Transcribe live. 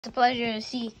It's a pleasure to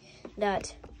see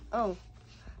that. Oh,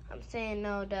 I'm saying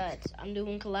no that I'm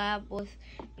doing collab with.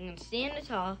 I'm gonna stand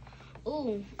tall.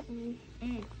 Ooh,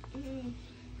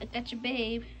 I got your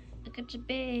babe. I got your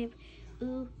babe.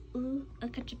 Ooh, I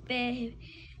got your babe.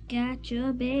 Got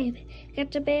your babe.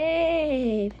 Got your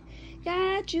babe.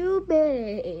 Got you,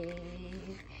 babe.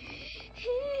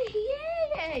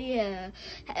 Hey, yeah.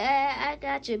 I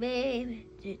got you, babe.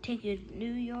 To take you to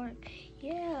New York.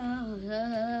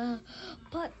 Yeah.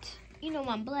 But,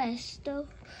 I'm blessed, though.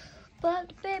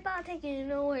 But, babe, I'll take you to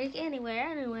New York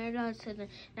anywhere, not to the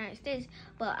United States.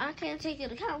 But I can't take you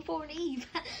to California.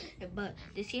 But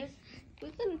this year,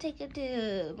 we're going to take it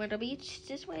to Myrtle Beach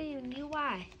this way in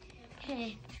UI.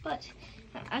 Hey, but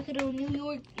I could do New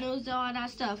York, knows all that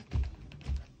stuff.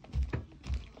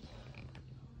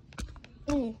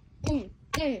 1,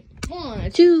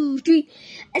 2, 3.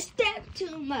 I step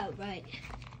to my right,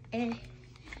 and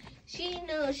she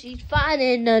knows she's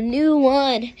finding a new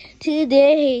one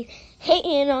today.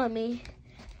 Hating on me.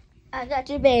 I got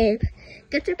you, babe.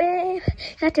 Got your babe.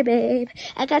 Got your babe.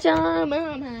 I got you on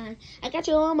my mind. I got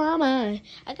you on my mind.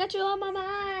 I got you on my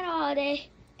mind all day,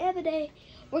 every day,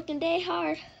 working day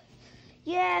hard.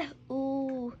 Yeah.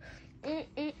 Ooh.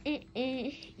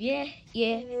 Yeah.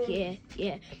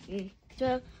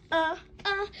 So,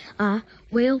 I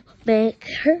will make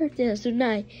her dance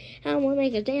tonight. I'm gonna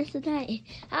make her dance tonight.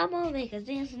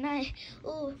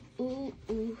 Ooh.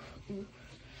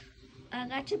 I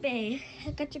got your babe.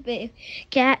 Got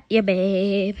your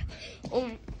babe.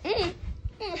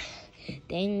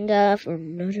 Thank God for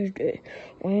another day.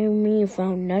 When me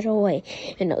found another way.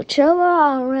 And no trouble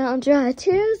all around. Dry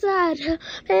tears out.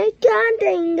 Thank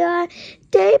God.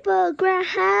 Table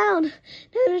ground.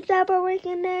 Never stop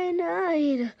working at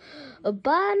night.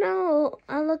 But no,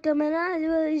 I look at my eyes,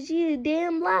 but she's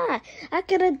damn lie. I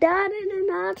could have died in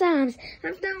the all times.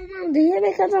 I'm still wrong to hear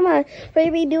because I'm a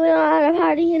baby doing all the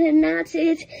partying and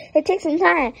nonsense. It takes some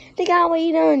time. Think out what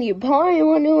you done. You party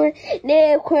one doing.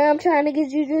 Damn, quit. I'm trying to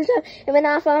get you to stuff. And when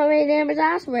I find my damage,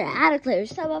 I swear out of clear.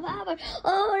 Stop a popper.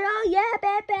 Oh, no, yeah,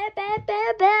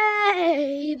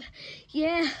 babe.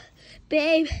 Yeah.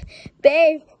 Babe,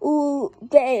 ooh,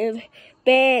 babe,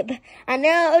 I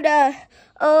know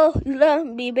you love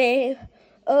me, babe,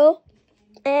 oh,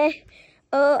 I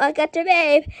got your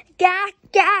babe, got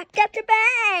your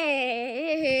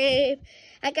babe,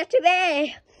 I got your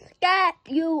babe, got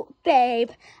you,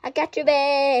 babe, I got your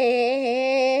babe,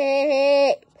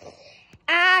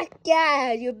 I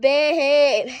got you,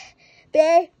 babe,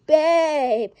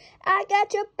 I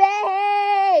got your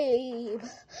babe.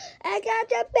 I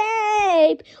got your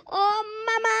babe on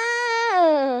my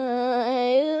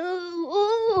mind.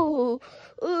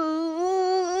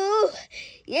 Ooh.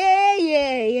 Yeah.